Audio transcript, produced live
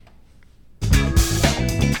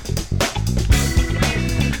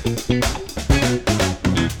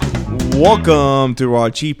Welcome to our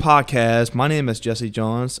Achieve podcast. My name is Jesse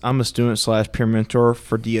Johns. I'm a student/peer mentor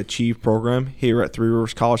for the Achieve program here at Three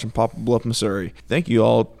Rivers College in Poplar Bluff, Missouri. Thank you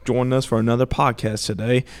all joining us for another podcast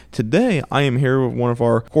today. Today, I am here with one of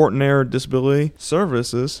our coordinator disability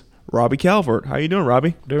services, Robby Calvert. How you doing,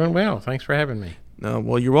 Robby? Doing well. Thanks for having me.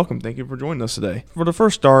 Well, you're welcome. Thank you for joining us today. For the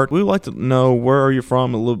first start, we would like to know where are you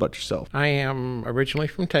from and a little about yourself. I am originally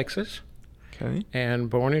from Texas. Okay. And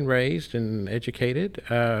born and raised and educated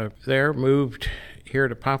there. Moved here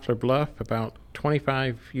to Poplar Bluff about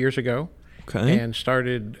 25 years ago. Okay. And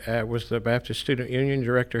started, was the Baptist Student Union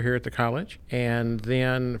director here at the college. And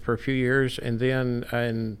then for a few years, and then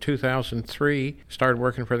in 2003, started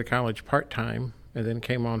working for the college part-time, and then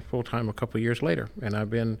came on full-time a couple of years later. And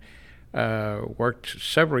I've been worked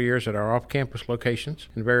several years at our off-campus locations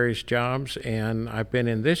in various jobs, and I've been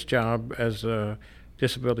in this job as a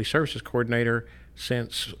Disability Services Coordinator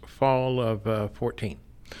since fall of 14.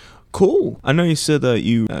 Cool. I know you said that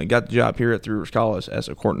you got the job here at Three Rivers College as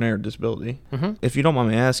a coordinator of disability. Mm-hmm. If you don't mind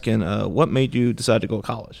me asking, what made you decide to go to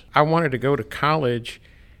college? I wanted to go to college,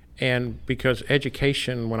 and because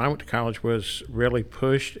education when I went to college was really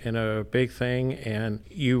pushed and a big thing, and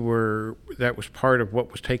that was part of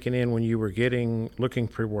what was taken in when you were looking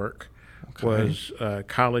for work. Okay. Was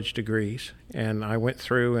college degrees, and I went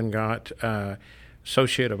through and got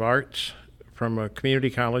Associate of Arts from a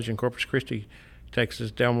community college in Corpus Christi,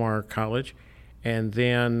 Texas, Del Mar College, and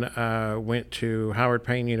then went to Howard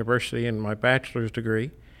Payne University in my bachelor's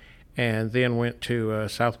degree, and then went to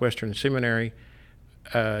Southwestern Seminary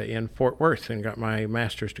in Fort Worth and got my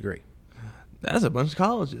master's degree. That's a bunch of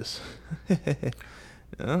colleges.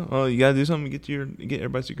 Yeah, well, you got to do something to get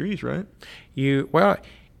everybody's degrees, right? Well,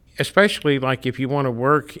 especially like if you want to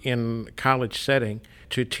work in college setting,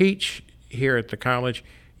 to teach here at the college,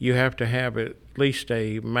 you have to have at least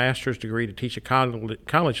a master's degree to teach a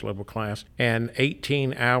college level class, and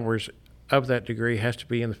 18 hours of that degree has to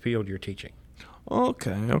be in the field you're teaching.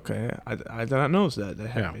 Okay. I did not notice that. They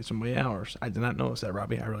had me so many hours. I did not notice that,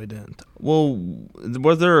 Robby. I really didn't. Well,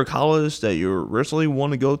 was there a college that you originally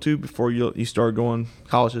wanted to go to before you started going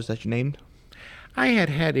colleges that you named? I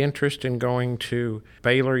had interest in going to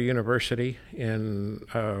Baylor University in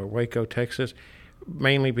Waco, Texas,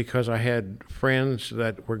 mainly because I had friends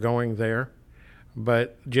that were going there,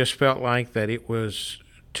 but just felt like that it was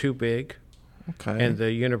too big. Okay. And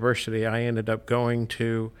the university I ended up going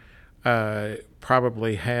to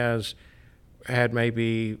probably had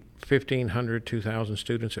maybe 1,500, 2,000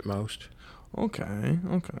 students at most. Okay.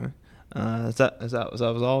 Is that was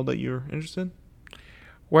all that you were interested in?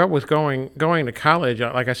 Well, with going to college,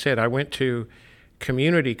 like I said, I went to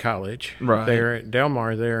community college there at Del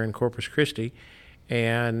Mar, there in Corpus Christi,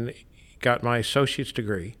 and got my associate's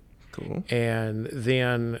degree. Cool. And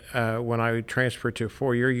then when I transferred to a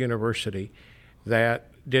four-year university, that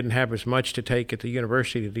didn't have as much to take at the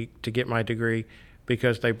university to get my degree,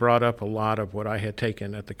 because they brought up a lot of what I had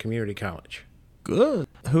taken at the community college. Good.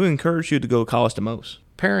 Who encouraged you to go to college the most?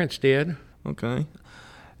 Parents did. Okay.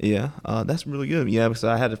 Yeah, that's really good. Yeah, because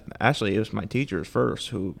it was my teachers first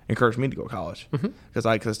who encouraged me to go to college. Because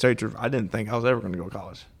I didn't think I was ever going to go to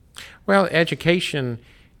college. Well, education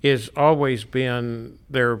is always been,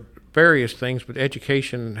 there are various things, but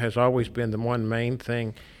education has always been the one main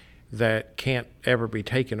thing that can't ever be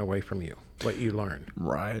taken away from you, what you learn.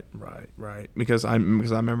 Right. Because I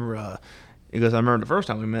remember the first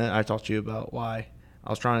time we met, I talked to you about why I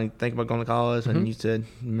was trying to think about going to college, and you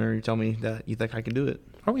told me that you think I can do it.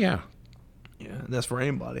 Oh, yeah. Yeah, that's for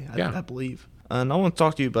anybody, I believe. And I want to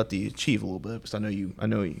talk to you about the Achieve a little bit, because I know you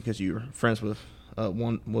because you're friends with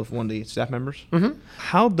one of the staff members. Mm-hmm.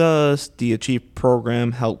 How does the Achieve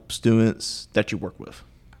program help students that you work with?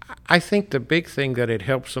 I think the big thing that it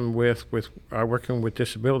helps them with working with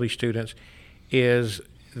disability students is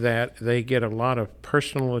that they get a lot of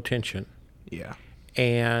personal attention. Yeah.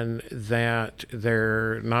 And that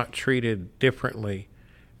they're not treated differently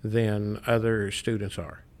than other students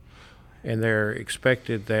are. And they're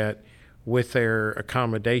expected that with their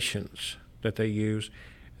accommodations that they use,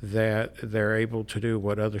 that they're able to do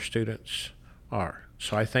what other students are.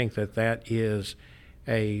 So I think that is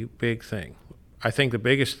a big thing. I think the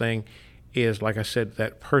biggest thing is, like I said,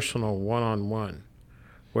 that personal one-on-one,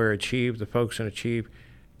 where the folks in Achieve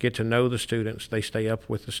get to know the students, they stay up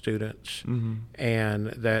with the students, and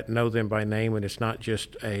that know them by name, and it's not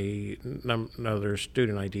just another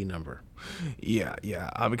student ID number. Yeah,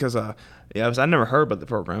 because I never heard about the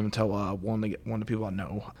program until one of the people I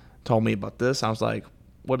know told me about this. I was like,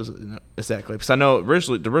 what is it exactly? Because I know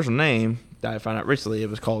the original name that I found out recently, it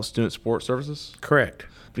was called Student Support Services. Correct.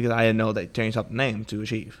 Because I didn't know they changed up the name to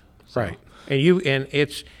Achieve. So. Right, and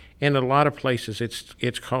In a lot of places,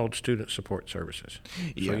 it's called student support services.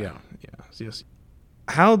 So, yeah. Yes.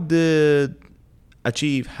 How did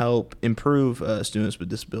Achieve help improve students with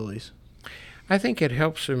disabilities? I think it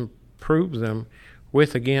helps improve them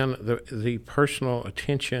with, again, the personal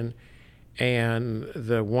attention and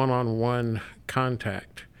the one-on-one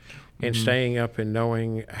contact, and staying up and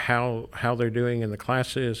knowing how they're doing in the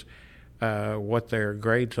classes, what their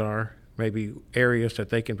grades are, maybe areas that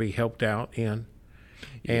they can be helped out in,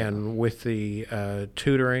 and with the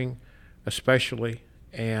tutoring especially,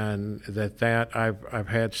 and that I've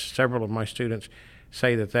had several of my students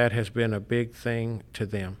say that has been a big thing to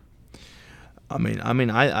them.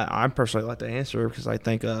 I personally like to answer because I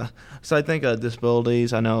think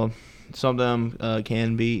disabilities. I know some of them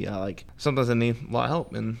can be like sometimes they need a lot of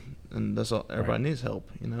help, and that's all, everybody needs help,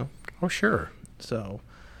 you know. Oh, sure. So,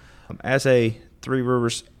 as a Three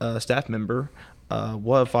Rivers staff member,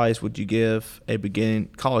 what advice would you give a beginning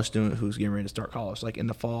college student who's getting ready to start college, like in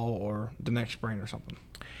the fall or the next spring or something?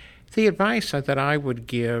 The advice that I would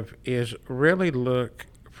give is really look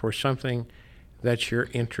for something that you're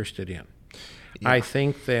interested in. Yeah. I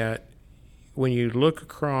think that when you look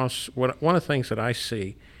across, one of the things that I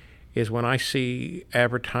see is when I see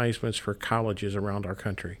advertisements for colleges around our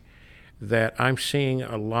country, that I'm seeing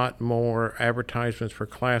a lot more advertisements for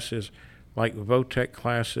classes like VOTEC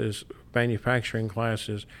classes, manufacturing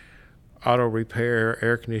classes, auto repair,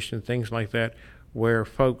 air conditioning, things like that, where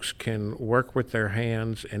folks can work with their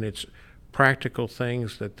hands, and it's practical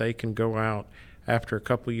things that they can go out after a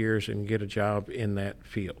couple of years and get a job in that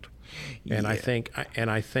field. And I think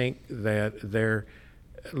that they're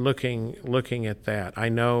looking at that. I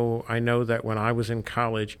know that when I was in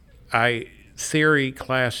college, theory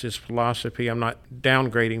classes, philosophy, I'm not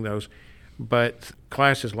downgrading those, but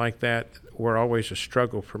classes like that were always a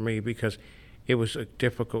struggle for me because it was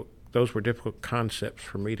those were difficult concepts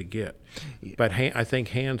for me to get. Yeah. But I think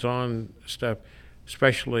hands-on stuff,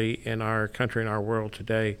 especially in our country and our world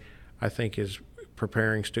today, I think is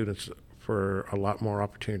preparing students for a lot more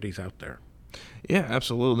opportunities out there. Yeah,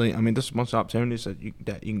 absolutely. I mean, this is a bunch of opportunities that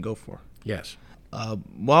you can go for. Yes.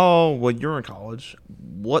 When you're in college,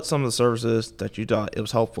 what's some of the services that you thought it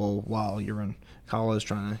was helpful while you're in college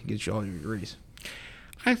trying to get you all your degrees?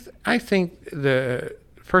 I think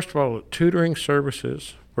first of all, tutoring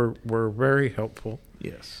services were very helpful.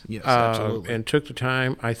 Yes, absolutely. And took the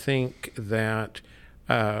time. I think that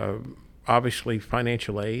obviously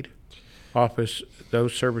financial aid office,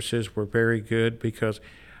 those services were very good because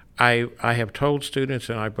I have told students,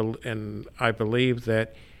 and I believe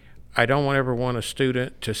that I don't ever want a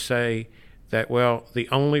student to say that, well, the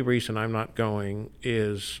only reason I'm not going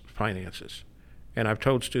is finances. And I've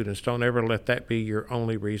told students, don't ever let that be your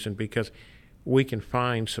only reason, because we can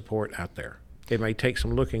find support out there. It may take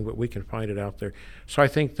some looking, but we can find it out there. So I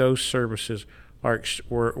think those services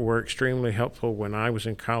were extremely helpful when I was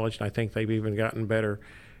in college, and I think they've even gotten better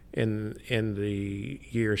in the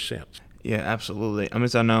years since. Yeah, absolutely. I mean,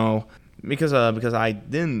 I know because I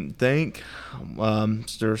didn't think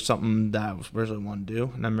there's something that I was really wanting to do,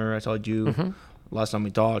 and I remember I told you last time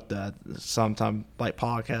we talked that sometime like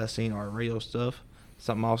podcasting or radio stuff,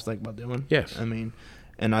 something I was thinking about doing. Yes. I mean,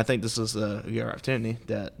 and I think this is your opportunity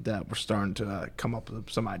that we're starting to come up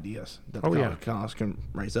with some ideas that the college can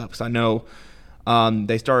raise up. Because I know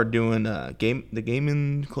they started doing the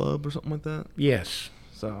gaming club or something like that. Yes.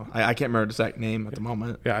 So I can't remember the exact name at the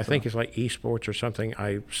moment. Yeah, I think it's like esports or something.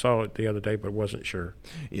 I saw it the other day, but wasn't sure.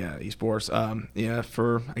 Yeah, esports.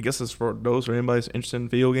 I guess it's for those or anybody's interested in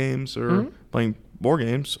video games or playing board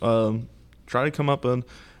games. Try to come up and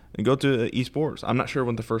go to esports. I'm not sure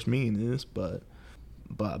what the first meeting is, but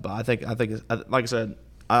I think it's, like I said,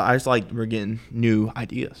 I just like we're getting new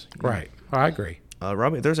ideas. Right. I agree.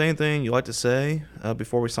 Robby, if there's anything you'd like to say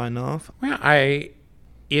before we sign off? Well, I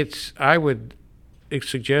would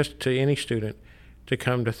suggest to any student to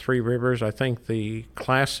come to Three Rivers. I think the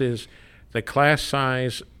class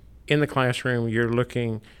size in the classroom, you're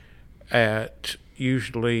looking at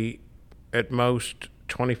usually at most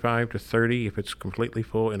 25 to 30 if it's completely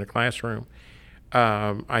full in a classroom.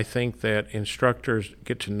 I think that instructors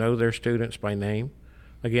get to know their students by name,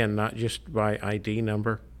 again, not just by ID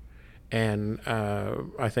number. And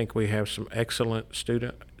I think we have some excellent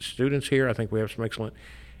students here. I think we have some excellent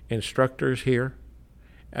instructors here.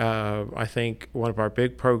 I think one of our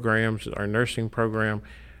big programs, our nursing program,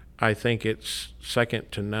 I think it's second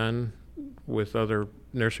to none with other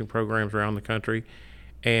nursing programs around the country.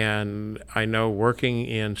 And I know working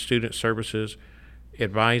in student services,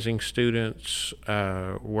 advising students,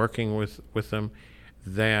 working with them,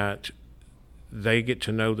 that they get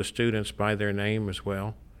to know the students by their name as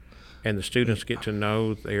well. and the students get to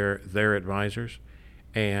know their advisors.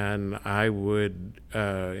 And I would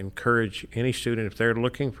encourage any student, if they're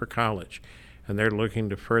looking for college and they're looking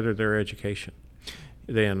to further their education,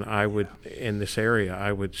 then I would, in this area,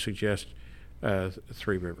 I would suggest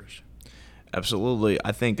Three Rivers. Absolutely.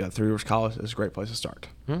 I think Three Rivers College is a great place to start.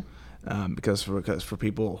 Because for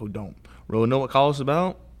people who don't really know what college is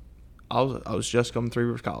about, I was just coming to Three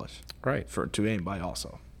Rivers College. Right. To anybody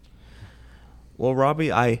also. Well,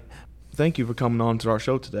 Robby, I thank you for coming on to our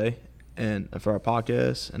show today and for our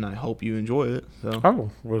podcast, and I hope you enjoy it.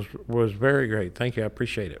 So. Was very great. Thank you. I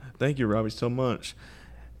appreciate it. Thank you, Robby, so much.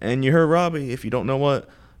 And you heard Robby. If you don't know what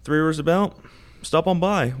Three Rivers is about, stop on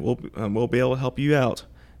by. We'll be able to help you out.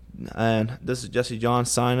 And this is Jesse John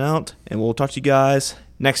signing out, and we'll talk to you guys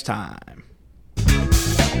next time.